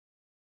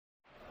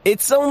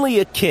It's only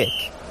a kick,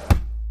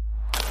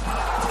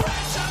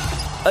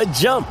 a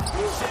jump,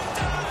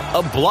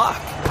 a block.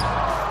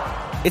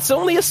 It's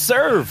only a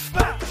serve.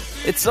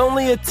 It's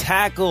only a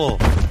tackle,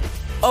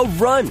 a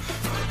run.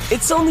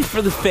 It's only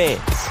for the fans.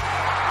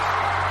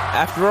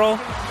 After all,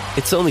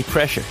 it's only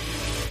pressure.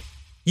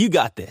 You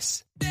got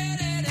this.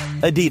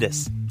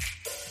 Adidas.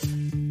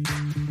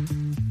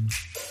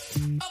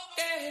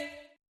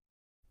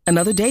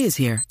 Another day is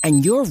here,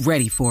 and you're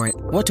ready for it.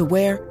 What to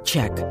wear?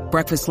 Check.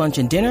 Breakfast, lunch,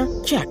 and dinner?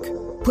 Check.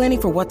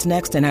 Planning for what's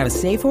next and how to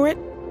save for it?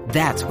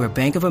 That's where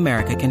Bank of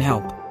America can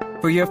help.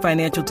 For your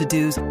financial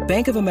to-dos,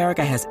 Bank of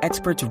America has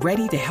experts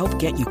ready to help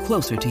get you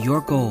closer to your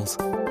goals.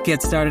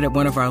 Get started at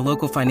one of our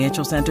local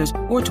financial centers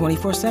or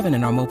 24/7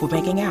 in our mobile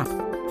banking app.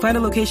 Find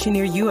a location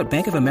near you at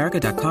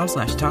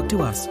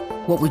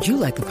bankofamerica.com/talktous. What would you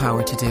like the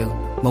power to do?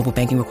 Mobile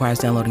banking requires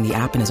downloading the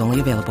app and is only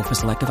available for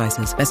select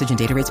devices. Message and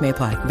data rates may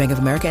apply. Bank of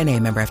America N.A.,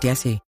 member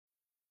FDIC.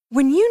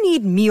 When you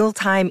need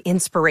mealtime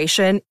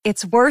inspiration,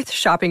 it's worth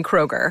shopping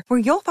Kroger, where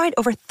you'll find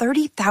over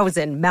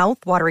 30,000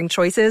 mouth-watering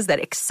choices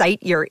that excite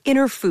your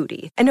inner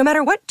foodie. And no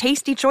matter what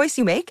tasty choice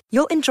you make,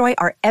 you'll enjoy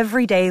our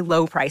everyday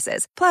low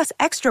prices, plus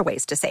extra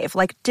ways to save,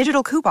 like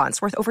digital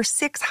coupons worth over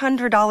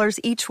 $600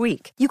 each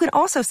week. You can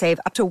also save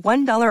up to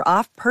 $1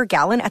 off per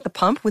gallon at the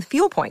pump with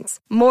fuel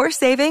points. More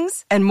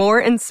savings and more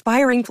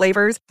inspiring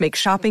flavors make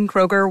shopping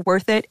Kroger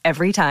worth it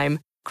every time.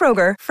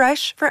 Kroger,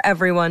 fresh for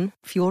everyone.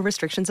 Fuel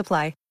restrictions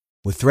apply.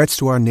 With threats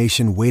to our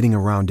nation waiting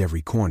around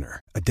every corner,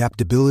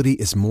 adaptability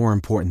is more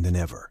important than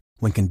ever.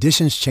 When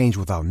conditions change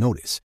without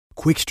notice,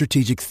 quick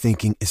strategic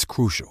thinking is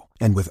crucial.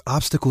 And with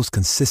obstacles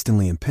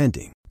consistently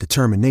impending,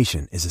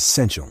 determination is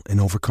essential in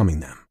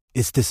overcoming them.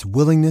 It's this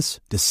willingness,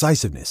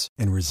 decisiveness,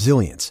 and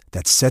resilience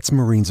that sets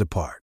Marines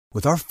apart.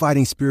 With our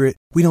fighting spirit,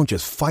 we don't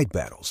just fight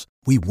battles,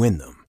 we win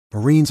them.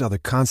 Marines are the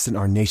constant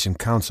our nation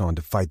counts on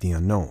to fight the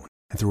unknown.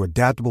 And through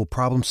adaptable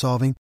problem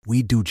solving,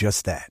 we do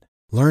just that.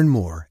 Learn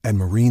more at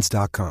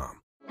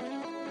marines.com.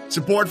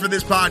 Support for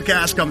this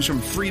podcast comes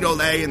from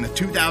Frito-Lay and the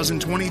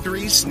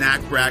 2023 Snack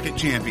Bracket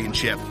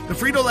Championship. The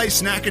Frito-Lay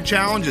Snack-A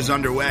Challenge is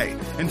underway,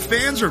 and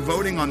fans are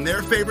voting on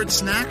their favorite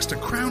snacks to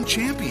crown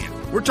champion.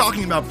 We're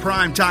talking about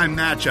prime-time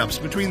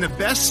matchups between the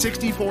best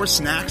 64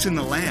 snacks in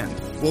the land.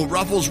 Will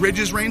Ruffles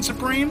Ridges reign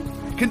supreme?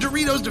 Can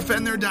Doritos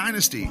defend their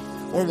dynasty?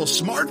 Or will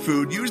Smart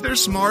Food use their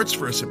smarts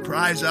for a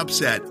surprise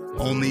upset?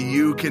 Only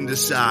you can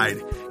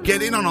decide.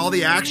 Get in on all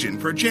the action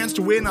for a chance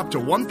to win up to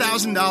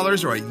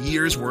 $1,000 or a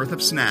year's worth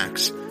of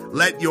snacks.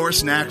 Let your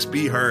snacks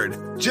be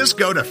heard. Just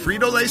go to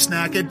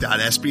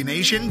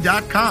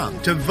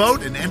fritolaysnacket.sbnation.com to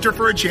vote and enter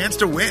for a chance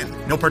to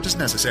win. No purchase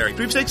necessary.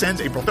 Sweepstakes ends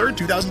April 3rd,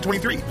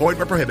 2023. Void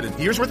where prohibited.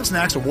 Year's worth of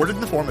snacks awarded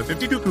in the form of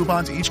 52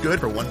 coupons, each good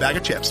for one bag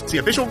of chips. See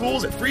official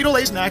rules at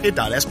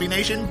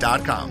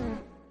fritolaysnacket.sbnation.com.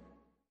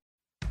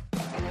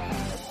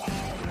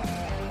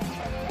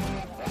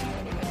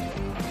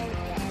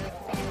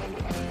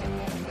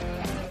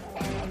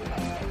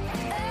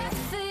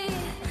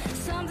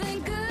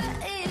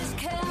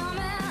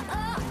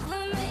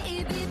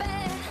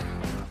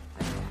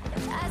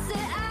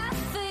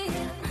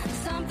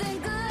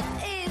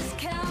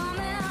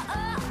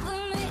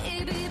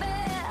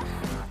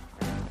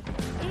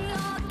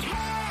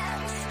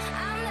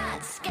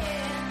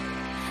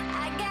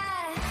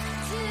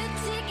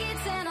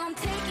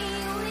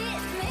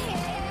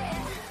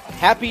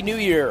 Happy New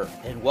Year,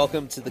 and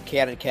welcome to the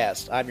Cannon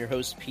Cast. I'm your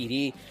host,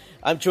 PD.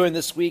 I'm joined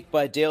this week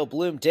by Dale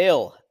Bloom.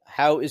 Dale,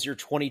 how is your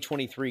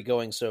 2023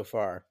 going so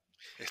far?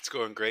 It's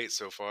going great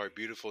so far.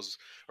 Beautiful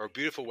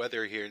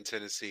weather here in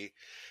Tennessee.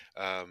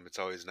 It's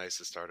always nice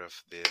to start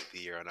off the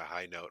year on a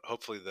high note.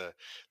 Hopefully the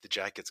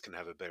Jackets can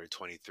have a better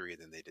 23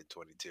 than they did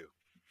 22.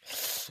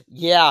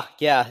 Yeah,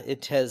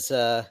 it has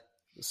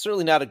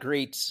certainly not a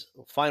great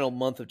final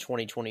month of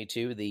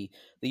 2022. The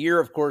year,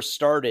 of course,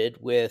 started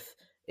with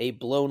a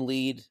blown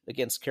lead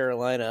against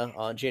Carolina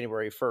on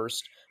January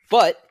 1st,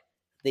 but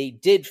they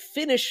did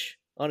finish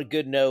on a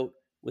good note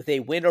with a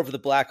win over the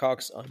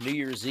Blackhawks on New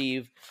Year's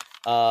Eve.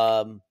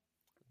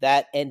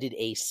 That ended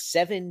a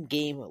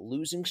 7-game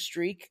losing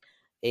streak,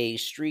 a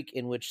streak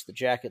in which the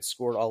Jackets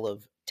scored all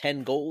of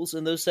 10 goals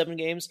in those 7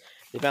 games.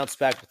 They bounced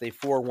back with a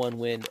 4-1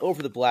 win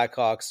over the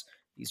Blackhawks.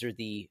 These are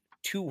the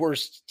 2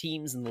 worst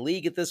teams in the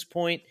league at this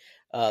point.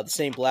 The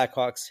same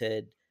Blackhawks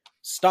had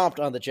stomped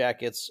on the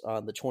Jackets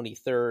on the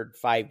 23rd,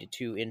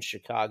 5-2 in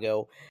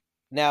Chicago.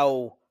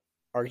 Now,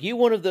 are you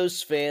one of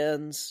those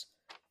fans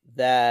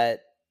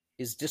that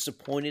is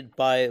disappointed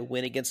by a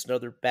win against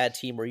another bad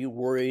team? Are you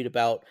worried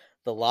about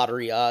the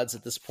lottery odds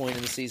at this point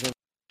in the season?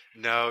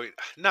 No,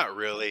 not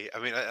really. I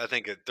mean, I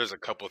think there's a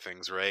couple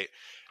things, right?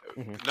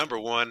 Mm-hmm. Number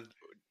one,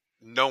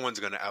 no one's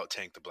going to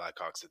out-tank the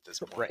Blackhawks at this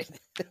point. Right.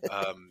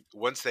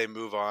 Once they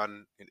move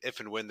on, and if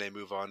and when they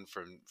move on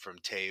from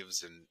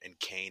Taves and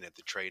Kane at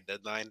the trade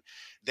deadline,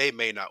 they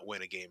may not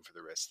win a game for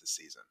the rest of the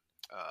season.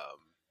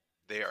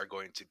 They are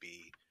going to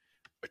be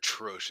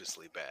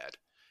atrociously bad,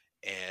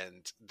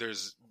 and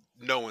there's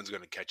no one's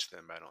going to catch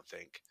them, I don't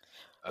think.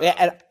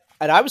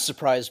 And I was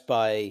surprised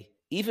by,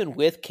 even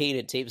with Kane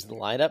and Taves in the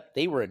lineup,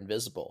 they were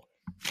invisible.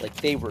 Like,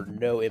 they were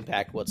no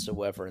impact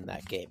whatsoever in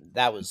that game.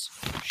 That was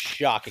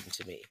shocking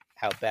to me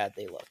how bad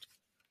they looked.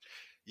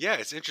 Yeah,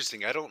 it's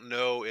interesting. I don't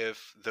know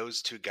if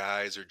those two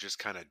guys are just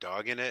kind of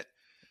dogging it,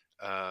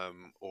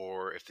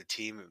 or if the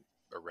team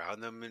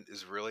around them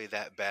is really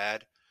that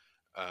bad.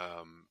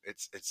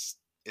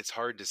 It's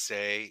hard to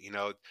say.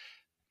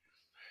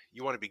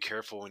 You want to be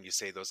careful when you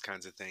say those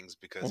kinds of things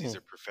because these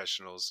are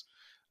professionals.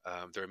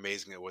 They're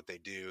amazing at what they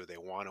do. They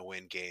want to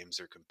win games.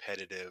 They're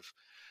competitive.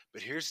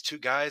 But here's two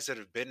guys that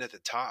have been at the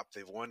top.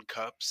 They've won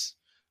cups.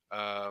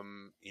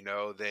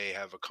 They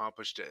have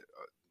accomplished it,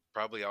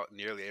 probably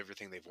nearly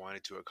everything they've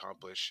wanted to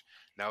accomplish.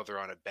 Now they're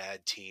on a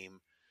bad team.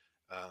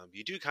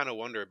 You do kind of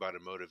wonder about a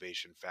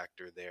motivation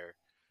factor there.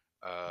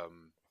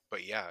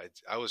 But yeah,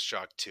 I was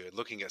shocked too. And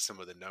looking at some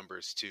of the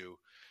numbers too,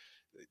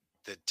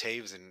 the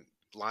Taves and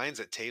lines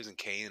that Taves and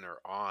Kane are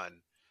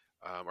on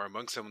are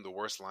among some of the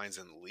worst lines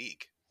in the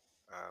league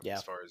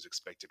as far as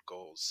expected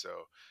goals. So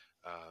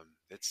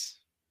it's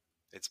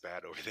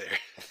bad over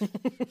there.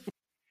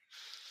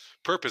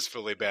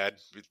 Purposefully bad,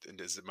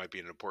 as it might be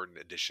an important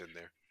addition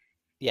there.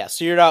 Yeah,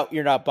 so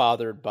you're not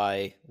bothered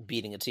by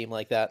beating a team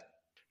like that?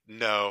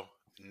 No.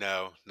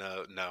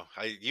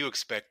 You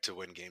expect to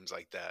win games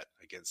like that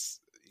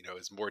against,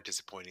 it's more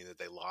disappointing that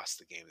they lost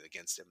the game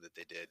against him that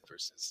they did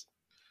versus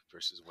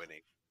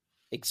winning.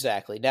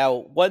 Exactly. Now,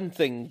 one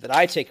thing that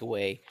I take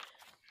away,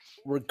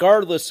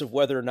 regardless of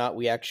whether or not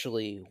we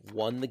actually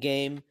won the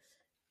game,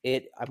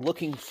 I'm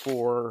looking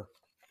for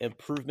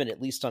improvement,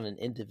 at least on an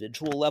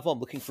individual level. I'm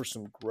looking for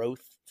some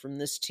growth from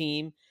this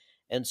team.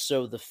 And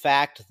so the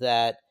fact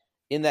that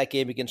in that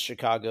game against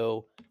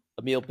Chicago,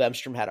 Emil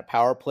Bemstrom had a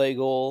power play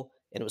goal,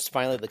 and it was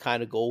finally the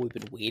kind of goal we've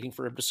been waiting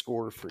for him to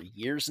score for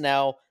years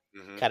now,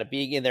 kind of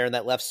being in there in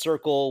that left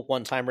circle,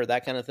 one-timer,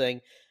 that kind of thing.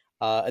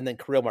 And then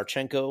Kirill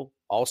Marchenko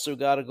also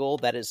got a goal.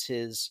 That is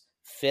his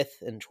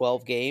 5th in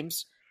 12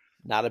 games.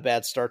 Not a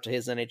bad start to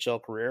his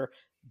NHL career.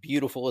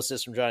 Beautiful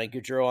assist from Johnny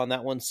Gaudreau on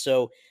that one.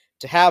 So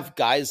to have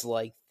guys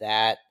like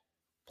that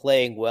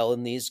playing well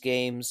in these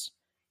games,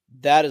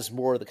 that is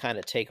more the kind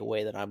of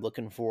takeaway that I'm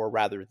looking for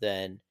rather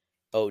than,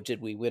 oh,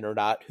 did we win or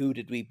not? Who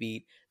did we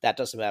beat? That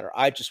doesn't matter.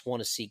 I just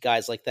want to see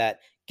guys like that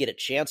get a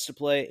chance to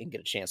play and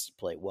get a chance to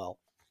play well.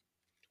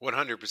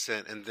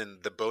 100%. And then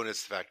the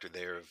bonus factor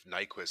there of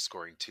Nyquist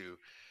scoring 2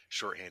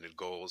 shorthanded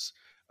goals.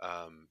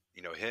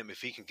 Him,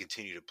 if he can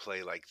continue to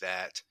play like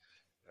that,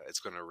 it's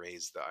going to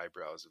raise the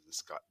eyebrows of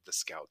the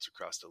scouts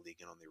across the league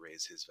and only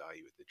raise his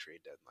value at the trade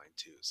deadline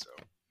too. So,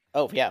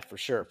 oh yeah, for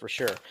sure.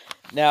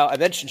 Now, I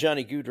mentioned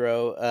Johnny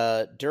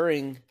Gaudreau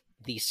during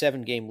the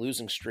 7-game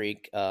losing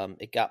streak.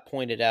 It got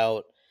pointed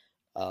out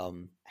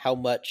how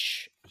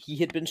much he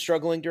had been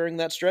struggling during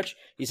that stretch.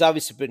 He's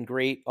obviously been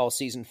great all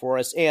season for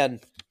us, and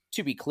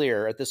to be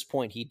clear, at this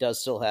point, he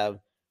does still have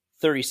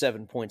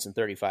 37 points in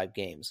 35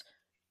 games.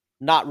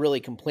 Not really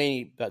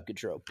complaining about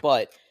Gaudreau,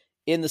 but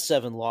in the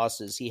 7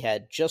 losses, he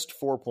had just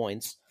 4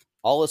 points,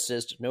 all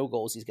assists, no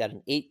goals. He's got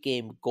an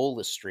 8-game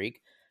goalless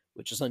streak,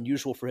 which is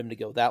unusual for him to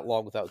go that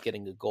long without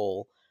getting a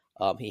goal.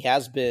 He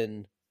has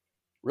been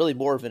really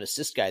more of an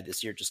assist guy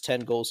this year, just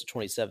 10 goals to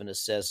 27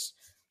 assists.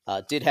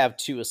 Did have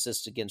 2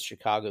 assists against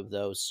Chicago,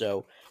 though.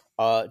 So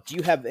do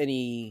you have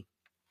any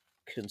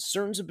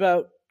concerns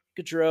about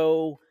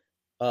Gaudreau?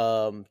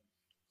 Do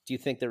you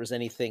think there was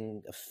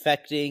anything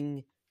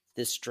affecting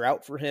this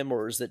drought for him,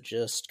 or is it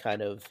just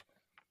kind of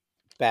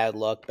bad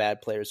luck,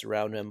 bad players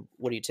around him?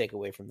 What do you take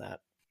away from that?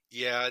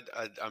 Yeah,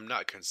 I'm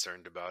not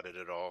concerned about it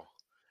at all.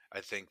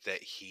 I think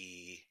that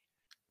he's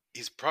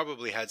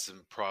probably had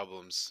some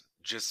problems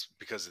just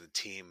because of the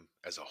team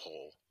as a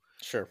whole.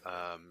 Sure.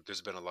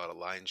 There's been a lot of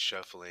line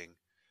shuffling,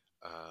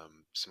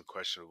 some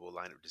questionable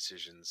lineup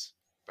decisions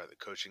by the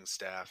coaching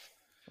staff.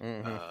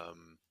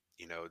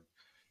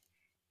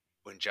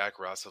 When Jack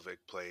Roslovic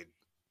played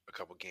a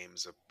couple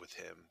games up with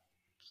him,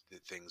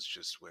 things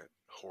just went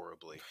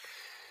horribly.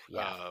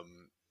 Yeah.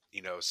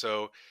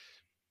 So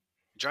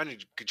Johnny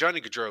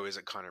Gaudreau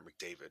isn't Connor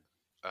McDavid.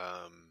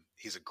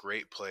 He's a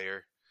great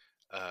player,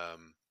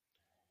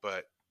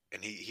 but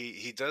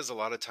he does a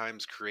lot of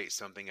times create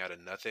something out of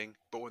nothing.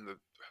 But when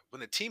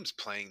the team's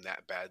playing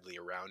that badly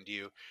around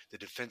you, the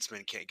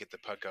defenseman can't get the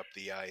puck up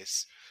the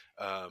ice.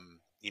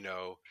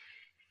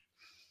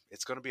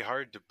 It's going to be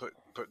hard to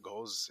put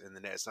goals in the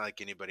net. It's not like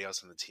anybody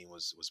else on the team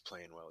was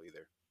playing well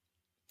either.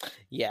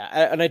 Yeah,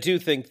 and I do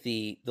think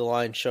the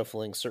line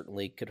shuffling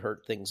certainly could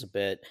hurt things a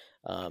bit.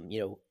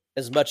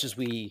 As much as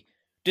we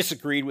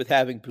disagreed with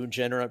having Boone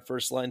Jenner at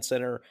first line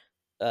center,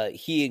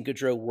 he and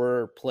Gaudreau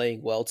were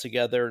playing well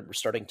together and were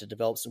starting to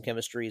develop some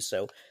chemistry.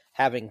 So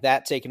having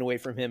that taken away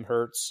from him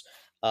hurts.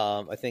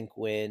 I think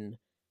when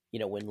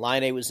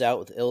Laine was out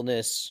with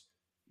illness,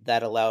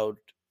 that allowed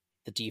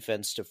the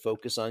defense to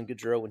focus on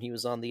Gaudreau when he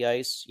was on the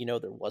ice. There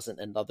wasn't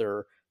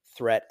another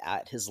threat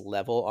at his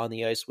level on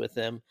the ice with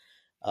him.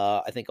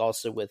 I think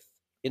also with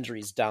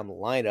injuries down the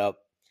lineup,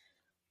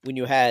 when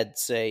you had,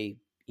 say,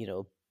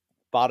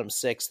 bottom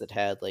 6 that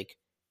had like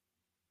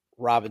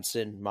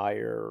Robinson,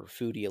 Meyer,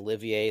 Foudy,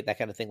 Olivier, that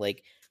kind of thing,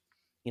 like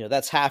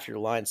that's half your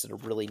lines that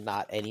are really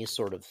not any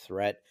sort of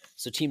threat.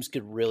 So teams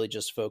could really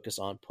just focus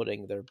on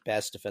putting their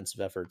best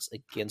defensive efforts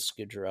against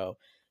Gaudreau,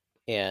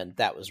 and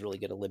that was really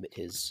going to limit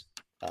his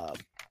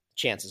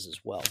chances as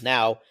well.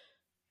 Now,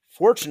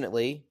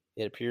 fortunately,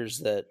 it appears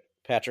that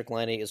Patrick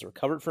Laine is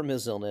recovered from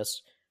his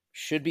illness,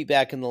 should be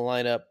back in the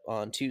lineup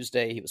on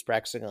Tuesday. He was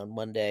practicing on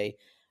Monday.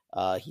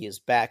 He is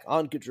back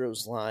on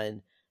Gaudreau's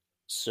line,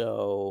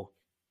 so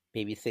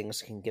maybe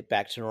things can get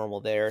back to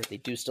normal there. They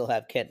do still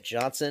have Kent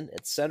Johnson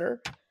at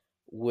center,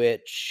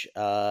 which,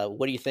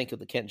 what do you think of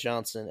the Kent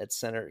Johnson at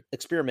center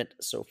experiment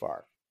so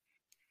far?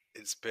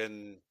 It's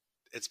been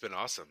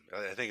awesome.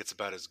 I think it's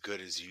about as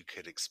good as you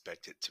could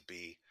expect it to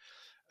be.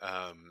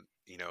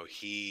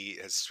 He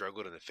has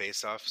struggled in the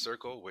face-off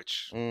circle,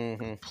 which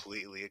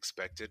completely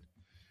expected.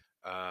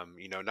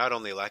 Not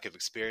only lack of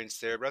experience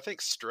there, but I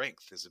think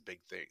strength is a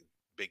big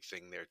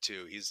thing there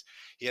too.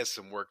 He has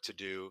some work to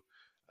do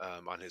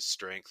on his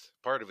strength.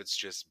 Part of it's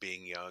just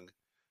being young,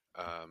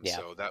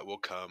 so that will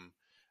come,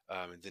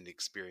 and then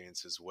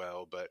experience as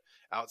well. But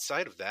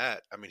outside of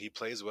that, I mean, he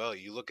plays well.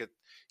 You look at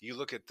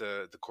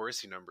the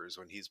Corsi numbers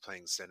when he's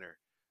playing center,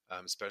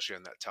 especially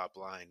on that top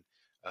line.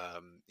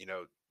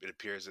 It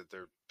appears that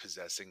they're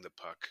possessing the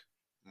puck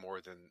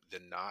more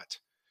than not.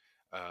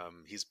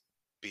 He's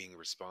being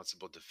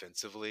responsible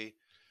defensively.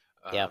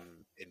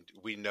 And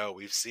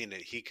we've seen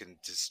it. He can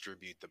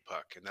distribute the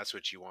puck, and that's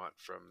what you want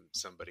from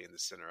somebody in the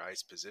center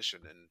ice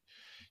position. And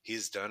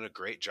he's done a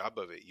great job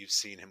of it. You've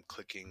seen him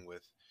clicking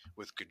with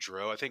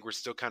Gaudreau. I think we're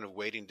still kind of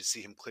waiting to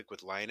see him click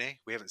with Laine.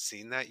 We haven't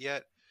seen that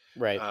yet.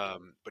 Right.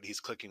 But he's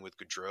clicking with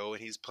Gaudreau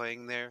and he's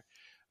playing there.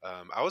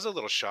 I was a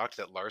little shocked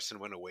that Larson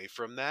went away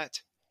from that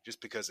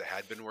just because it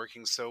had been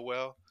working so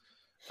well.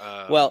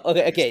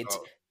 Okay.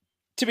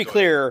 To be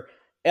clear,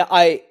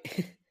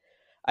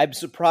 I'm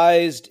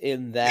surprised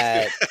in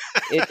that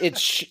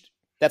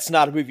that's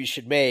not a move you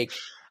should make.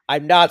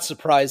 I'm not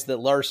surprised that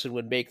Larson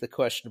would make the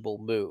questionable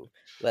move.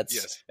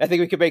 Yes. I think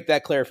we can make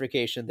that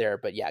clarification there.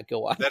 But yeah,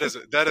 go on.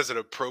 That is an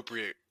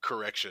appropriate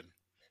correction.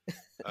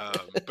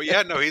 But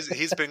yeah, no,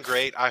 he's been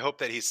great. I hope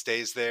that he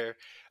stays there.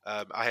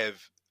 I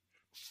have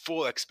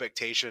full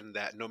expectation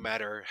that no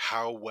matter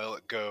how well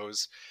it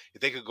goes,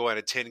 if they could go on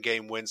a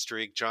 10-game win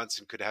streak,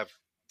 Johnson could have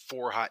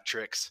 4 hot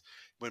tricks.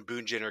 When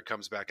Boone Jenner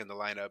comes back in the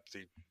lineup,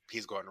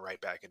 he's going right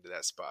back into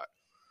that spot.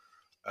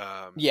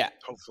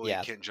 Hopefully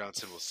Kent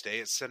Johnson will stay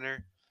at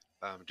center,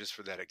 just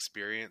for that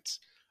experience.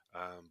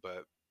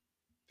 But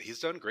he's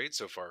done great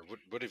so far.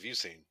 What have you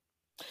seen?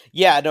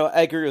 Yeah, no,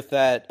 I agree with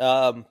that.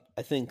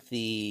 I think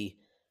the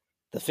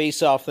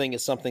face-off thing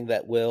is something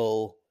that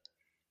will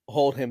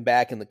hold him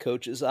back in the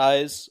coach's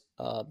eyes,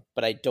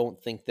 but I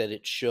don't think that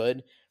it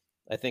should.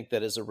 I think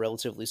that is a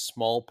relatively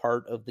small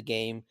part of the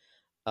game,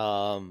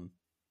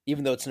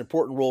 even though it's an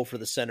important role for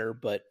the center.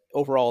 But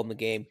overall in the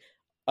game,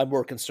 I'm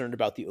more concerned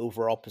about the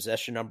overall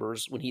possession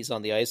numbers when he's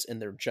on the ice,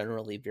 and they're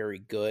generally very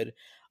good.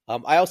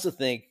 I also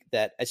think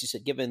that, as you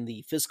said, given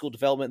the physical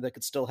development that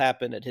could still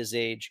happen at his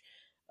age,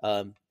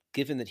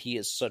 given that he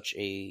is such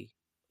a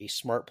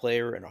smart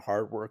player and a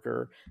hard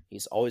worker,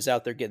 he's always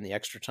out there getting the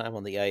extra time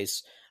on the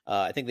ice.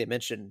 I think they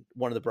mentioned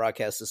one of the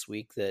broadcasts this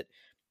week that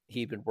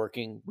he'd been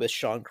working with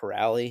Sean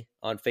Corrali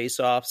on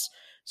faceoffs.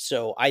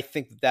 So I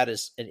think that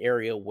is an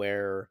area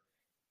where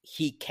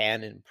he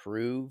can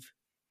improve,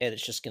 and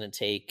it's just going to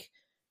take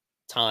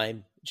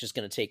time. It's just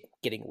going to take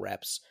getting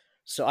reps.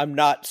 So I'm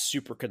not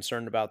super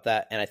concerned about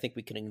that, and I think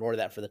we can ignore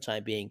that for the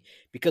time being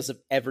because of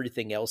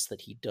everything else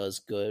that he does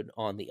good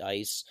on the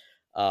ice.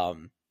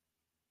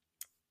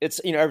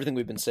 It's everything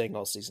we've been saying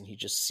all season. He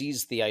just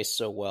sees the ice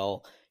so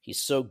well. He's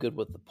so good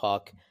with the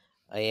puck,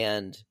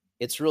 and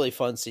it's really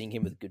fun seeing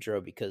him with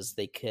Gaudreau because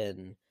they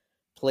can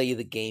play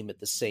the game at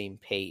the same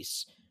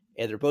pace,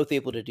 and they're both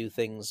able to do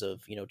things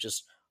of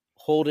just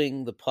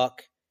holding the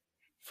puck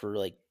for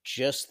like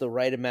just the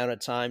right amount of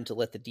time to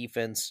let the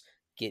defense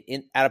get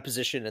in out of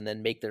position and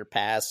then make their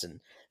pass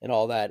and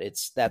all that.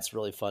 That's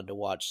really fun to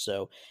watch.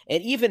 So,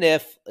 and even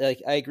if I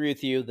agree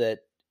with you that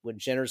when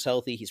Jenner's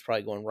healthy, he's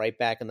probably going right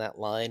back in that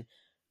line,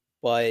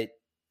 but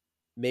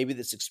maybe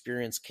this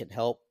experience can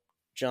help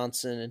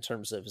Johnson in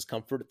terms of his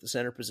comfort at the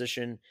center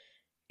position.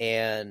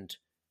 And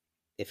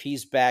if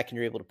he's back and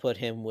you're able to put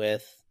him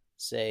with,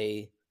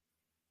 say,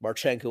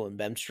 Marchenko and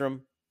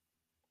Bemstrom,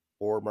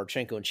 or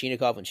Marchenko and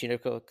Chinakhov when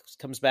Chinakhov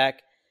comes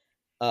back,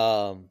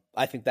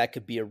 I think that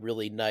could be a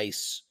really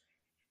nice,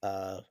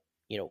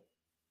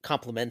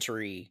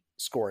 complementary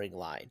scoring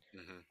line.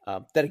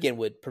 Mm-hmm. That again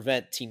would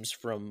prevent teams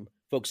from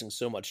focusing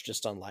so much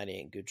just on Laine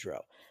and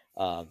Gaudreau.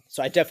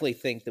 So I definitely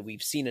think that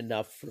we've seen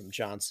enough from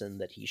Johnson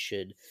that he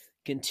should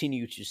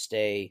continue to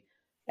stay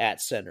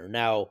at center.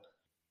 Now,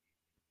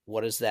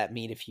 what does that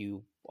mean if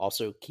you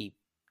also keep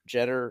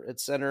Jenner at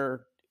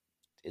center?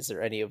 Is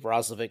there any of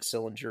Roslovic,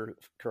 Sillinger,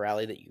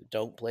 Corrali that you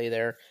don't play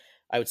there?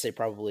 I would say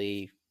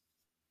probably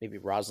maybe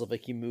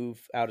Roslovic you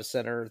move out of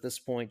center at this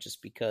point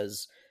just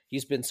because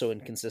he's been so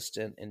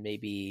inconsistent, and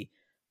maybe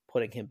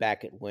putting him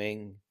back at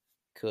wing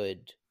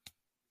could,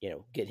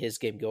 get his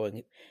game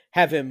going,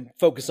 have him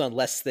focus on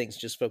less things,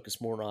 just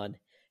focus more on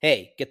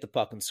hey, get the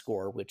puck and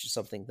score, which is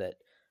something that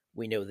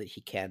we know that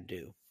he can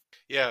do.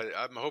 Yeah,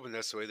 I'm hoping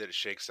that's the way that it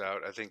shakes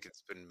out. I think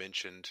it's been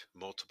mentioned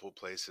multiple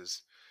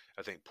places.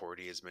 I think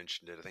Porty has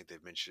mentioned it. I think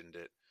they've mentioned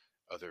it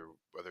other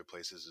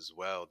places as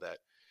well, that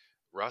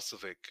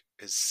Roslovic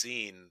is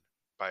seen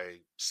by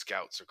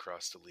scouts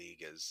across the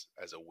league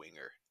as a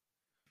winger.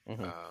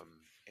 Mm-hmm.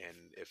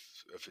 And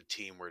if a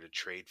team were to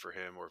trade for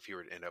him, or if he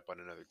were to end up on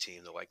another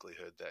team, the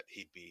likelihood that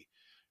he'd be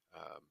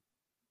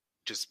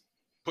just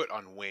put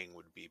on wing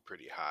would be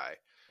pretty high.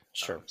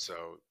 Sure.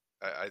 So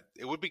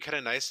it would be kind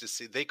of nice to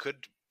see. They could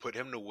put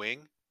him to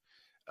wing,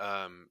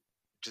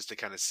 just to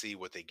kind of see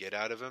what they get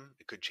out of him.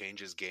 It could change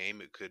his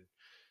game. It could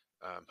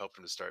help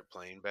him to start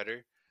playing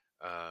better,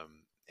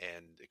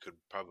 and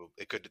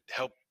it could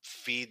help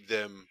feed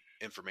them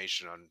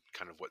information on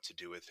kind of what to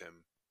do with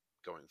him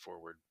going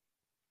forward.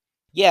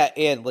 Yeah,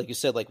 and like you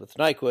said, like with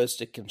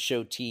Nyquist, it can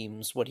show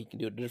teams what he can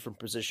do at a different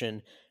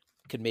position,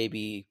 could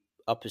maybe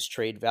up his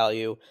trade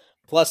value.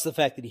 Plus the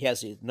fact that he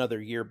has another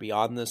year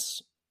beyond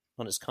this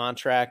on his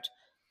contract,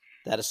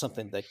 that is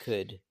something that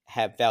could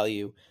have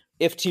value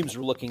if teams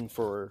were looking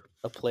for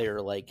a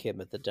player like him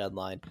at the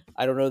deadline.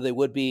 I don't know they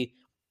would be.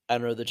 I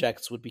don't know the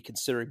Jackets would be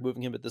considering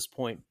moving him at this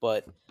point,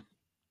 but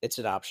it's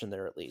an option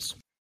there at least.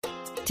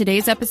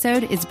 Today's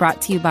episode is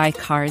brought to you by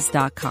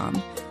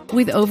Cars.com.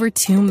 With over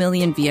 2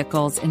 million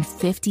vehicles and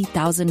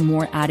 50,000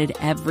 more added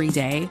every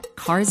day,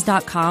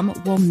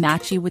 Cars.com will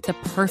match you with the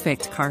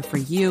perfect car for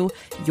you,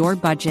 your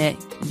budget,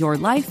 your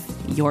life,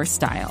 your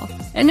style.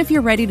 And if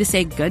you're ready to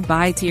say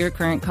goodbye to your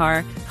current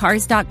car,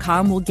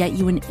 Cars.com will get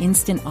you an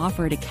instant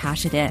offer to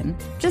cash it in.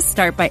 Just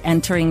start by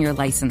entering your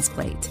license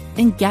plate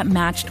and get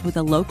matched with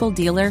a local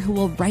dealer who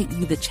will write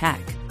you the check.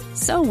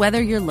 So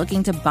whether you're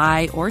looking to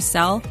buy or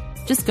sell,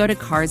 just go to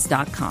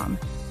Cars.com.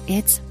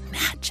 It's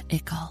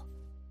magical.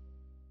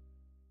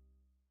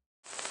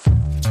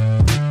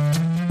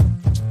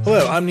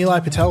 Hello, I'm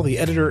Nilay Patel, the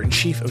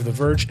editor-in-chief of The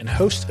Verge and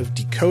host of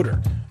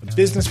Decoder, a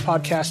business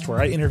podcast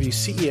where I interview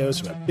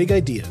CEOs about big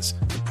ideas,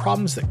 the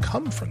problems that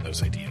come from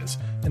those ideas,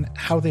 and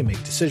how they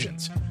make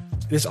decisions.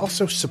 It is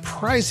also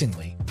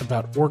surprisingly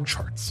about org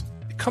charts.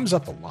 It comes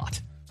up a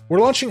lot. We're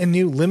launching a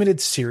new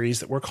limited series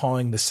that we're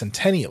calling the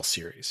Centennial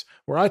Series,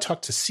 where I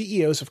talk to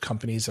CEOs of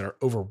companies that are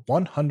over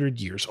 100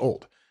 years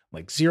old,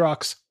 like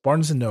Xerox,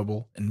 Barnes &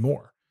 Noble, and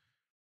more.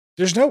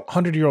 There's no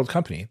 100-year-old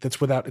company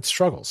that's without its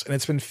struggles, and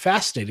it's been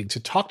fascinating to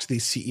talk to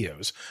these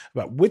CEOs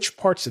about which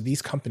parts of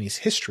these companies'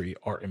 history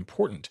are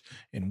important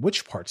and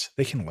which parts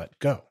they can let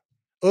go.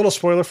 A little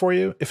spoiler for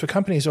you, if a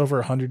company is over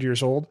 100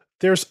 years old,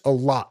 there's a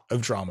lot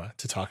of drama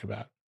to talk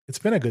about. It's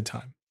been a good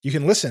time. You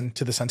can listen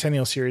to the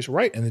Centennial Series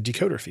right in the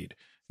Decoder feed.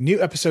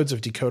 New episodes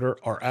of Decoder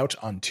are out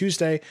on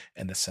Tuesday,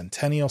 and the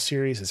Centennial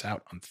Series is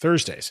out on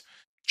Thursdays.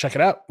 Check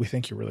it out. We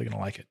think you're really going to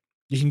like it.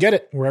 You can get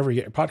it wherever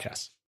you get your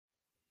podcasts.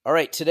 All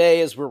right,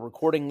 today as we're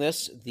recording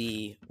this,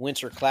 the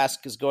Winter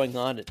Classic is going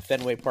on at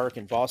Fenway Park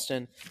in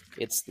Boston.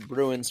 It's the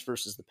Bruins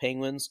versus the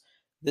Penguins.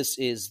 This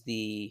is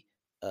the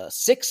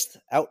sixth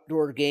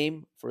outdoor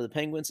game for the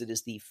Penguins. It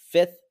is the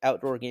fifth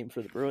outdoor game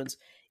for the Bruins.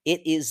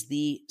 It is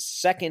the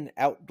second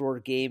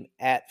outdoor game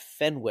at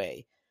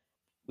Fenway.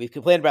 We've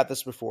complained about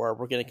this before.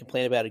 We're going to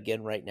complain about it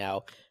again right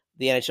now.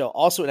 The NHL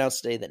also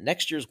announced today that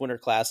next year's Winter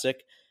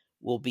Classic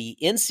will be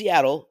in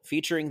Seattle,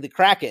 featuring the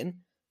Kraken.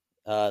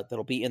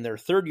 That'll be in their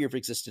third year of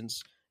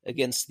existence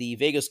against the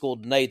Vegas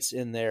Golden Knights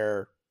in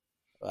their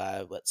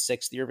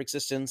sixth year of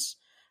existence.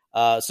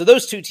 So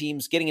those two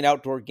teams getting an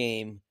outdoor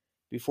game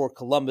before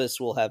Columbus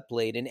will have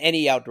played in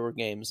any outdoor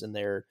games in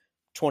their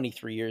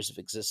 23 years of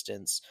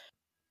existence.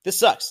 This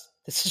sucks.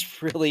 This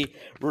is really,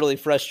 really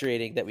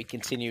frustrating that we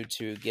continue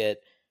to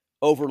get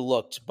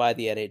overlooked by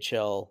the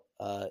NHL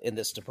in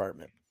this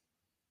department.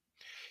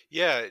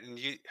 Yeah, and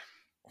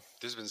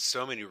there's been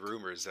so many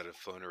rumors that have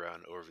flown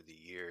around over the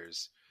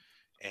years.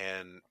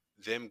 And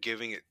them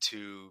giving it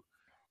to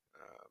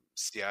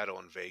Seattle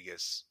and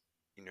Vegas,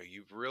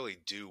 you really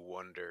do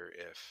wonder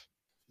if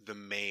the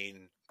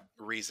main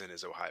reason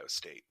is Ohio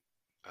State.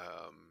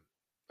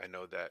 I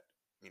know that,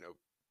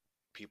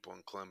 people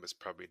in Columbus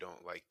probably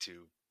don't like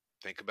to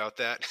think about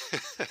that.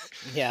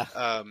 Yeah.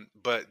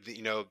 But,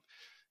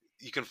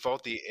 you can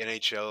fault the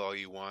NHL all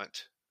you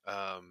want.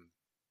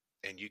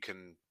 And you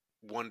can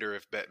wonder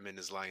if Bettman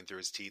is lying through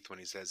his teeth when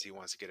he says he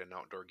wants to get an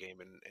outdoor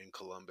game in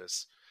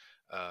Columbus.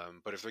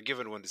 But if they're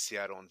giving one to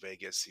Seattle and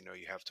Vegas, you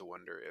have to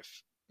wonder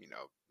if,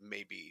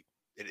 maybe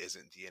it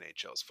isn't the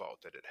NHL's fault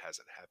that it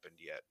hasn't happened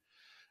yet.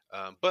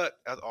 But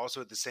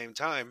also at the same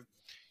time,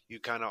 you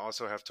kind of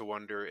also have to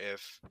wonder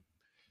if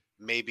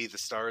maybe the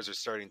stars are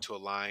starting to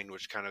align,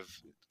 which kind of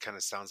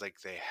sounds like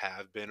they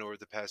have been over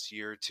the past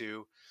year or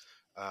two.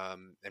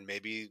 And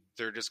maybe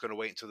they're just going to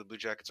wait until the Blue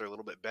Jackets are a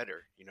little bit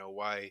better.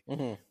 Why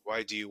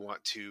do you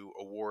want to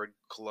award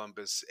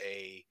Columbus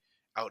a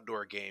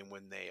outdoor game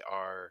when they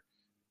are,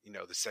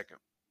 the second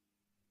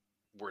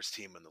worst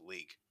team in the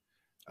league?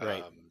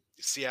 Right.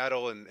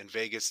 Seattle and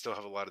Vegas still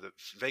have a lot of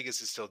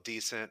Vegas is still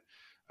decent.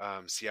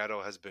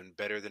 Seattle has been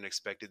better than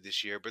expected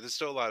this year, but there's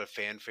still a lot of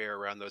fanfare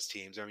around those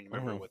teams. I mean,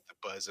 remember what the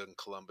buzz in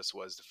Columbus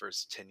was the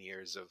first 10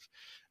 years of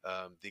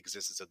the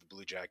existence of the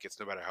Blue Jackets.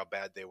 No matter how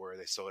bad they were,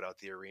 they sold out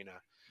the arena.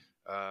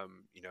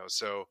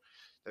 So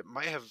that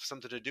might have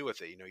something to do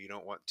with it. You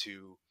don't want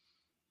to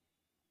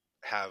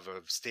have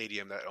a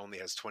stadium that only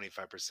has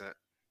 25%,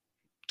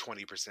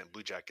 20%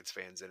 Blue Jackets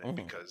fans in it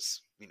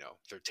because,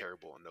 they're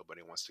terrible and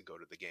nobody wants to go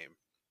to the game.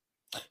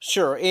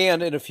 Sure,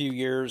 and in a few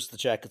years, the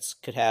Jackets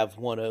could have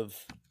one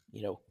of,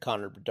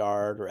 Connor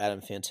Bedard or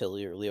Adam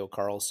Fantilli or Leo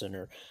Carlson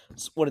or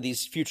one of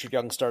these future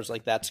young stars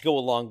like that to go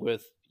along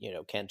with,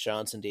 Kent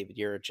Johnson, David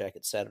Jiricek,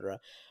 etc.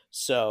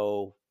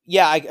 So,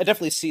 yeah, I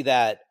definitely see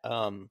that.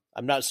 I'm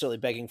not necessarily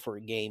begging for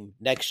a game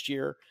next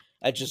year.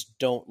 I just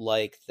don't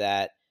like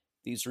that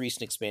these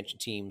recent expansion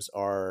teams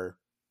are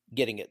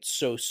getting it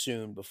so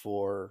soon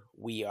before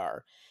we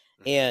are.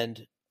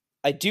 And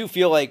I do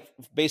feel like,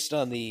 based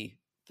on the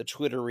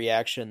Twitter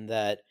reaction,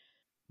 that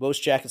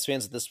most Jackets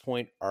fans at this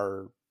point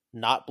are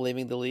not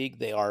blaming the league.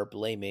 They are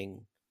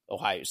blaming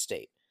Ohio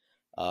State.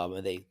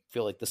 And they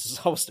feel like this is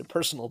almost a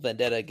personal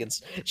vendetta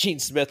against Gene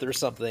Smith or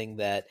something,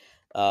 that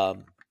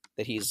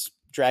he's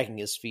dragging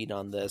his feet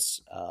on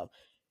this. I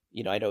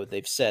know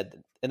they've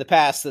said in the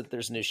past that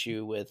there's an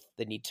issue with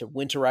they need to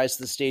winterize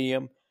the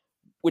stadium,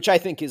 which I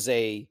think it's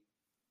a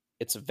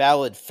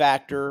valid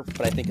factor,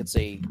 but I think it's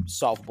a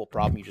solvable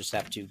problem. You just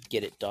have to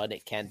get it done.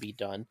 It can be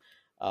done.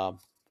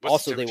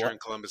 What's the temperature in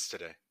Columbus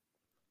today?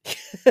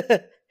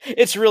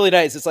 It's really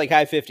nice. It's like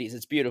high 50s.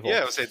 It's beautiful.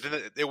 Yeah, I would say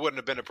it wouldn't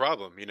have been a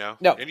problem, No,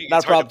 not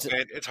a problem.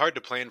 It's hard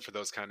to plan for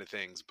those kind of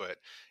things, but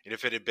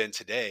if it had been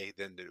today,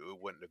 then it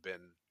wouldn't have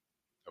been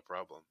a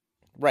problem.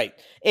 Right.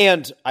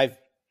 And I've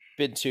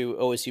been to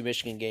OSU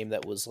Michigan game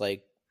that was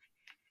like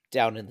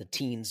down in the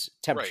teens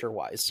temperature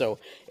wise. So,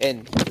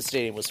 and the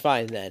stadium was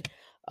fine then.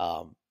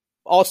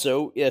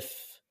 Also,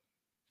 if,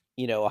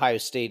 Ohio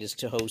State is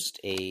to host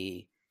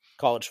a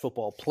college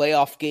football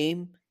playoff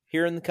game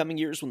here in the coming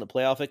years when the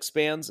playoff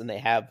expands and they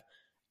have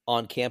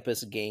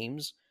on-campus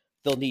games,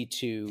 they'll need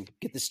to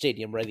get the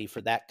stadium ready for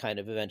that kind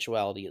of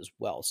eventuality as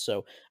well.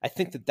 So I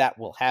think that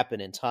will happen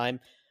in time.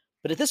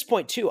 But at this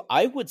point, too,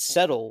 I would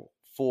settle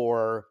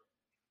for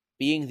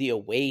being the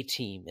away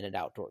team in an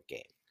outdoor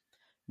game.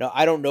 Now,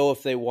 I don't know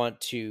if they want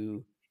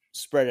to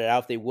spread it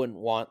out. They wouldn't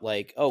want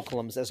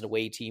Columbus as an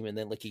away team and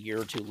then like a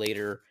year or two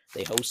later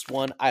they host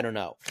one. I don't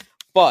know.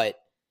 But,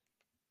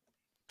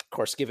 of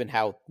course, given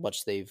how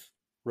much they've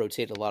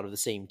rotated a lot of the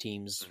same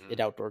teams in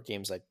outdoor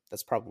games,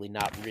 that's probably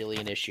not really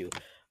an issue.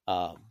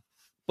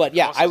 But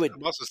yeah,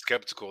 I'm also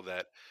skeptical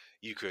that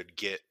you could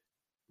get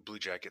Blue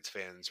Jackets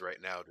fans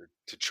right now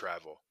to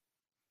travel.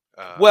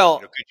 Could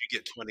you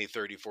get 20,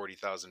 30,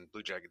 40,000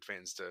 Blue Jacket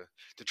fans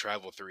to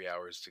travel 3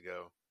 hours to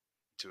go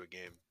to a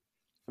game?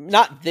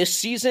 Not this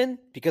season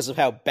because of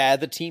how bad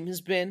the team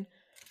has been.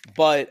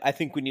 But I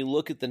think when you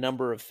look at the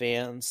number of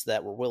fans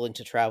that were willing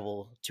to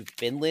travel to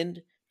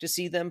Finland to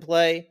see them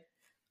play,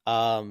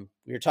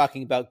 we were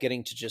talking about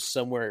getting to just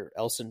somewhere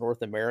else in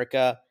North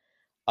America.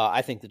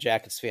 I think the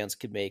Jackets fans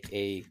could make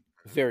a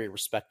very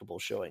respectable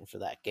showing for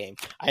that game.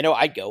 I know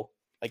I'd go.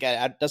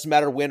 It doesn't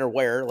matter when or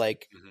where.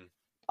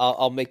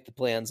 I'll make the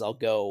plans. I'll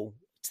go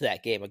to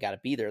that game. I got to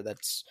be there.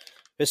 That's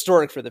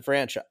historic for the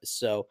franchise.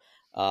 So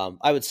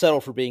I would settle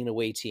for being an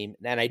away team.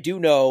 And I do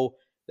know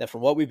that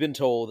from what we've been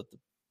told, that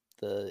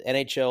the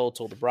NHL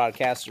told the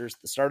broadcasters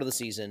at the start of the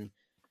season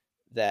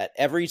that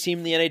every team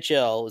in the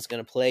NHL is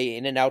going to play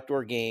in an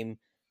outdoor game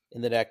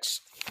in the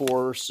next 4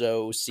 or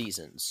so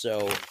seasons.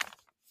 So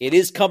it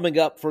is coming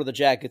up for the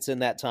Jackets in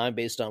that time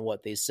based on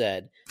what they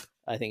said.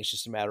 I think it's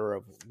just a matter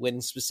of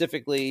when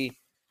specifically,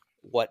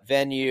 what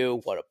venue,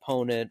 what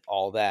opponent,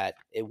 all that.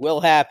 It will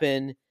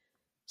happen.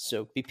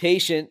 So be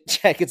patient,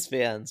 Jackets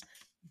fans.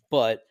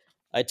 But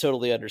I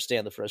totally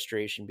understand the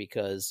frustration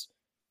because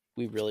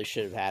we really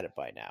should have had it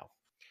by now.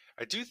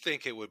 I do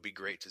think it would be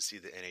great to see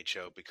the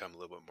NHL become a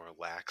little bit more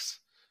lax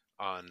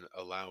on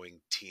allowing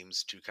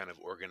teams to kind of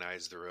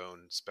organize their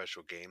own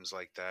special games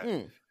like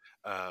that.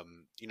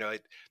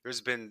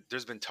 There's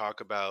been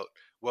talk about,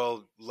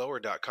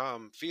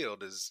 lower.com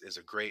field is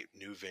a great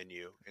new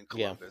venue in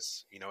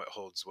Columbus. It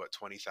holds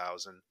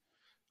 20,000.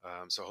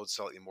 So it holds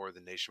slightly more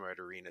than Nationwide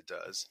Arena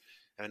does.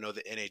 And I know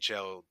the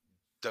NHL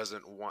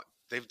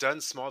they've done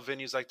small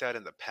venues like that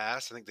in the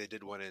past. I think they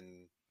did one I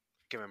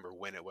can't remember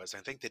when it was. I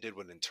think they did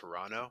one in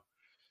Toronto,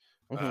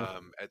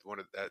 at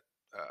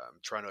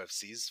Toronto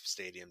FC's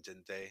stadium,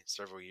 didn't they?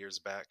 Several years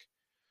back.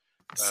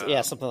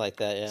 Something like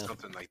that. Yeah.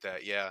 Something like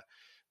that. Yeah.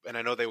 And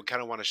I know they would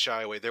kind of want to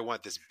shy away. They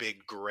want this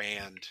big,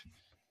 grand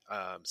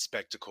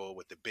spectacle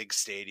with the big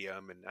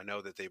stadium. And I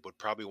know that they would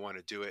probably want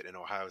to do it in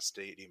Ohio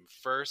Stadium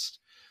first.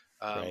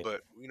 Right.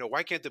 But,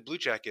 why can't the Blue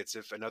Jackets,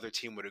 if another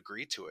team would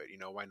agree to it,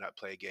 why not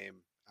play a game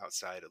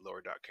outside at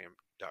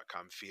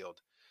lower.com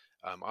field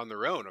on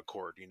their own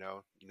accord?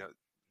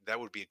 That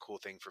would be a cool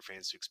thing for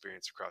fans to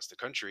experience across the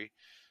country,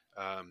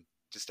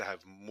 just to have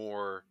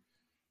more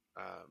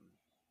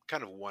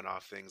kind of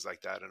one-off things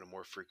like that on a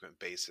more frequent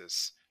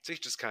basis to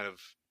just kind of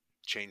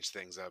change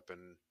things up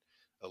and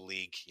a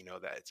league,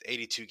 that it's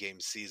 82 game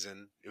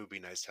season. It would be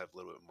nice to have a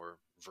little bit more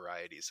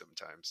variety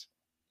sometimes.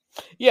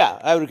 Yeah,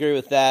 I would agree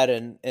with that,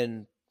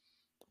 and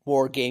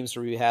more games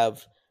where you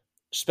have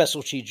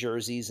specialty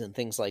jerseys and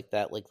things like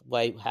that. Like,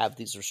 why have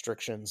these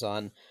restrictions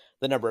on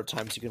the number of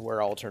times you can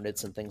wear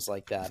alternates and things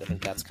like that? I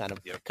think that's kind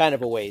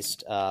of a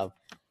waste.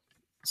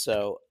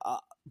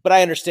 But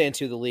I understand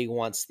too. The league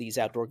wants these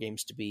outdoor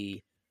games to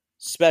be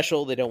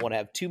special. They don't want to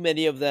have too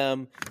many of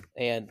them,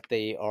 and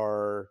they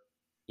are,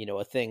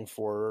 a thing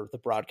for the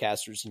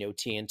broadcasters.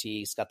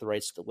 TNT's got the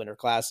rights to the Winter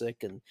Classic,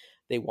 and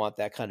they want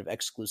that kind of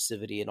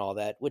exclusivity and all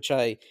that, which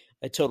I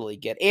totally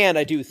get. And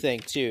I do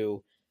think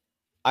too,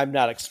 I'm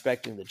not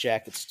expecting the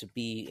Jackets to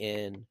be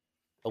in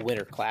a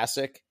Winter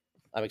Classic.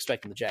 I'm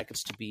expecting the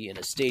Jackets to be in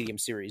a Stadium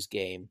Series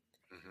game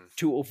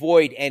to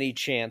avoid any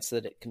chance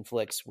that it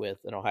conflicts with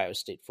an Ohio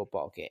State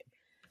football game,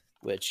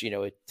 which,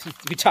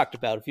 we talked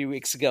about a few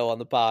weeks ago on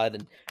the pod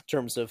in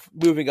terms of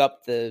moving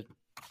up the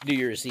New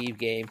Year's Eve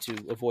game to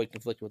avoid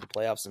conflicting with the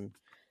playoffs. And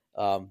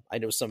I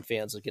know some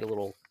fans will get a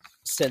little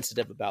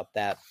sensitive about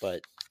that,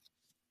 but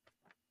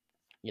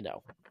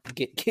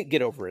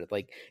get over it.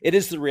 Like, it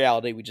is the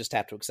reality. We just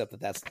have to accept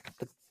that that's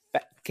the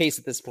case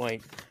at this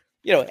point.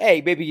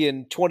 Hey, maybe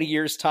in 20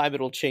 years time,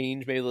 it'll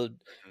change. Maybe the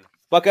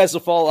Buckeyes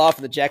will fall off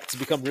and the Jackets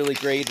will become really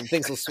great and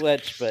things will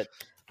switch, but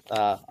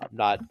I'm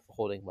not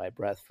holding my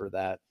breath for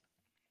that.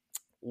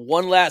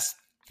 One last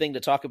thing to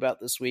talk about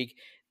this week.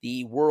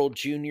 The World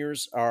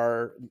Juniors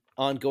are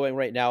ongoing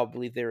right now. I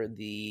believe they're in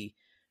the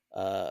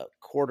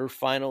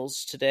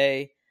quarterfinals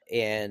today,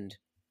 and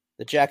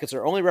the Jackets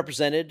are only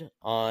represented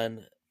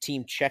on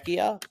Team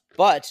Czechia,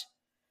 but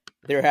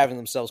they're having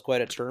themselves quite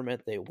a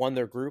tournament. They won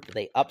their group.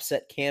 They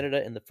upset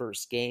Canada in the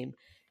first game,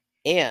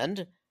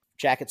 and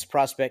Jackets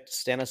prospect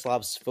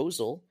Stanislav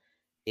Svozil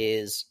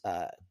is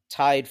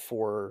tied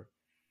for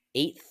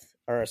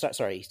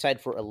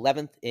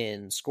 11th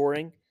in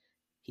scoring.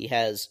 He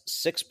has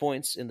 6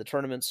 points in the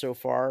tournament so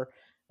far.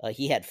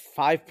 He had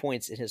 5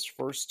 points in his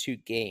first 2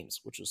 games,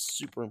 which was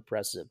super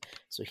impressive.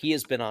 So he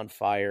has been on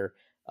fire.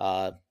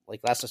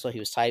 Like last I saw, he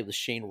was tied with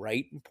Shane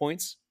Wright in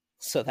points.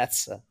 So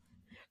that's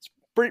it's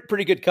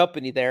pretty good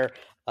company there.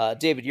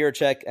 David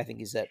Jiricek, I think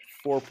he's at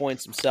 4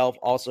 points himself,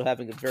 also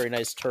having a very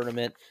nice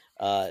tournament.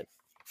 Had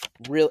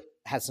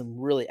some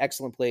really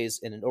excellent plays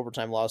in an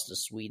overtime loss to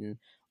Sweden.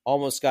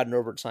 Almost got an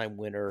overtime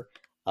winner.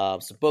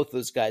 So both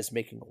those guys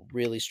making a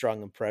really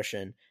strong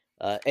impression.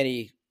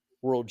 Any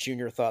World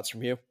Junior thoughts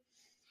from you?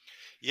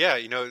 Yeah,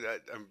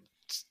 I'm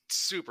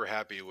super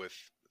happy with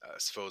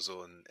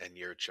Svozil and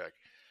Jiricek.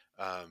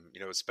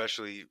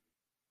 Especially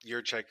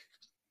Jiricek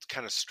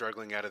kind of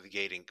struggling out of the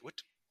gating,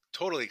 what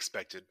totally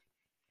expected.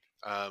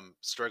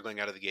 Struggling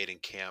out of the gate in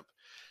camp,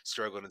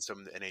 struggling in some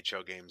of the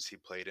NHL games he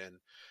played in.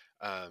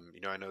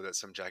 I know that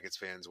some Jackets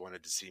fans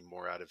wanted to see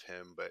more out of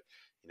him, but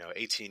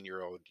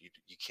 18-year-old,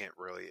 you can't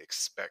really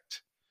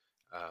expect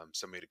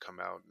somebody to come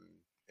out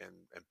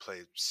and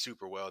play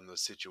super well in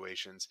those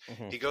situations.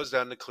 Mm-hmm. He goes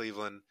down to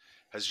Cleveland,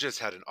 has just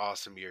had an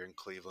awesome year in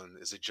Cleveland,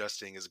 is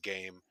adjusting his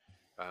game,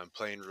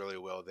 playing really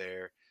well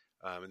there,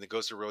 and then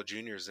goes to World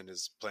Juniors and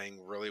is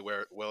playing really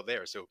well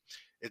there. So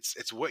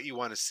it's what you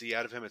want to see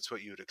out of him. It's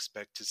what you would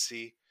expect to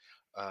see.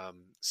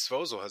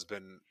 Svozil has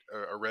been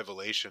a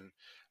revelation.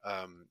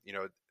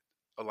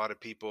 A lot of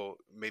people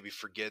maybe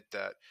forget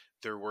that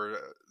there were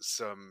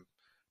some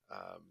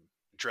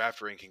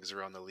draft rankings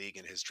around the league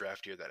in his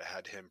draft year that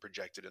had him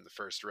projected in the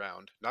first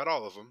round. Not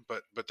all of them,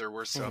 but there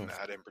were some that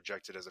had him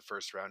projected as a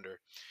first rounder.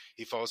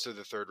 He falls to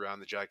the third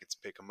round. The Jackets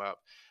pick him up.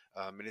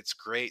 And it's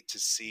great to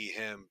see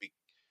him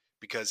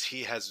because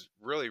he has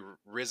really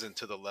risen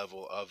to the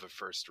level of a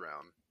first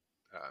round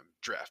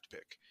draft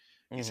pick.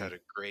 He's had a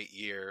great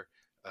year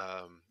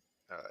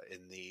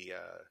in the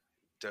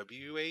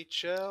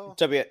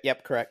WHL.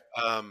 Yep, correct.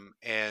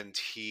 And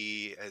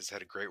he has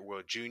had a great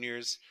World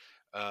Juniors.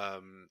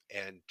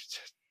 And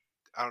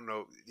I don't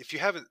know if you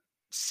haven't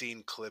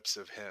seen clips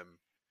of him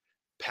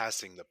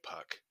passing the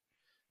puck.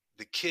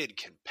 The kid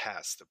can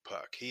pass the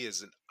puck. He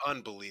is an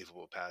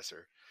unbelievable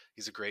passer.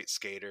 He's a great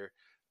skater.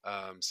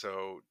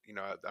 So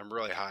I'm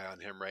really high on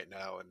him right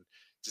now, and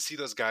to see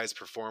those guys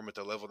perform at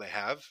the level they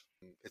have,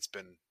 it's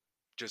been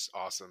just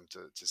awesome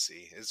to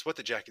see. It's what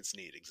the Jackets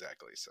need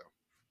exactly. So.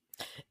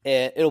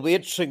 And it'll be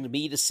interesting to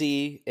me to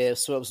see if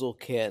Svozil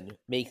can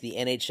make the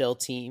NHL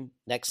team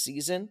next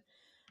season,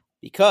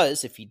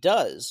 because if he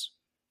does,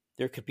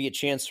 there could be a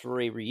chance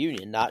for a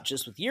reunion, not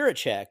just with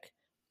Jiricek,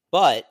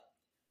 but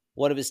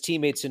one of his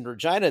teammates in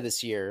Regina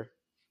this year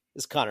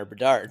is Connor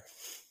Bedard.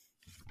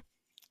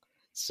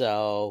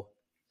 So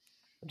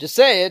I'm just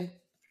saying,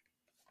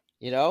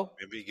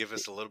 maybe give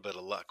us a little bit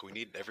of luck. We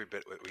need every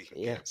bit what we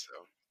can get. So.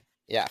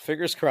 Yeah,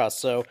 fingers crossed.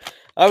 So,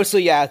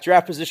 obviously,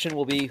 draft position,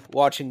 we'll be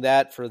watching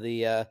that for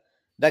the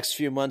next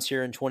few months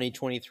here in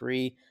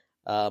 2023.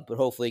 But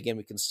hopefully, again,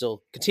 we can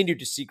still continue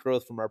to see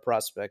growth from our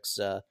prospects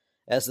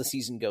as the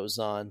season goes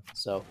on.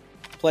 So,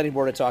 plenty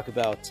more to talk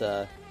about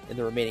in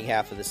the remaining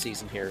half of the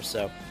season here.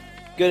 So,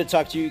 good to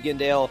talk to you again,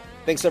 Dale.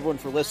 Thanks, everyone,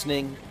 for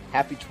listening.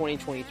 Happy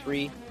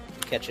 2023.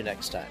 Catch you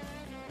next time.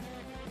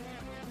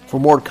 For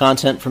more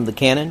content from The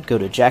Canon, go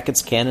to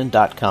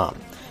jacketscanon.com.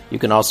 You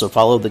can also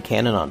follow The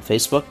Canon on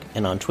Facebook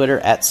and on Twitter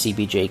at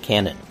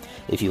CBJCanon.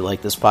 If you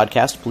like this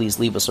podcast, please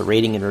leave us a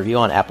rating and review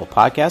on Apple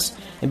Podcasts,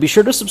 and be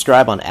sure to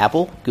subscribe on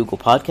Apple, Google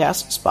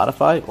Podcasts,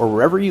 Spotify, or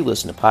wherever you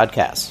listen to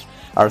podcasts.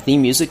 Our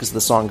theme music is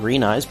the song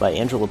Green Eyes by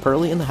Angela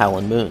Perley and the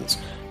Howlin' Moons.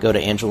 Go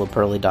to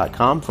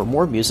angelapurley.com for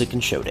more music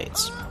and show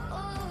dates.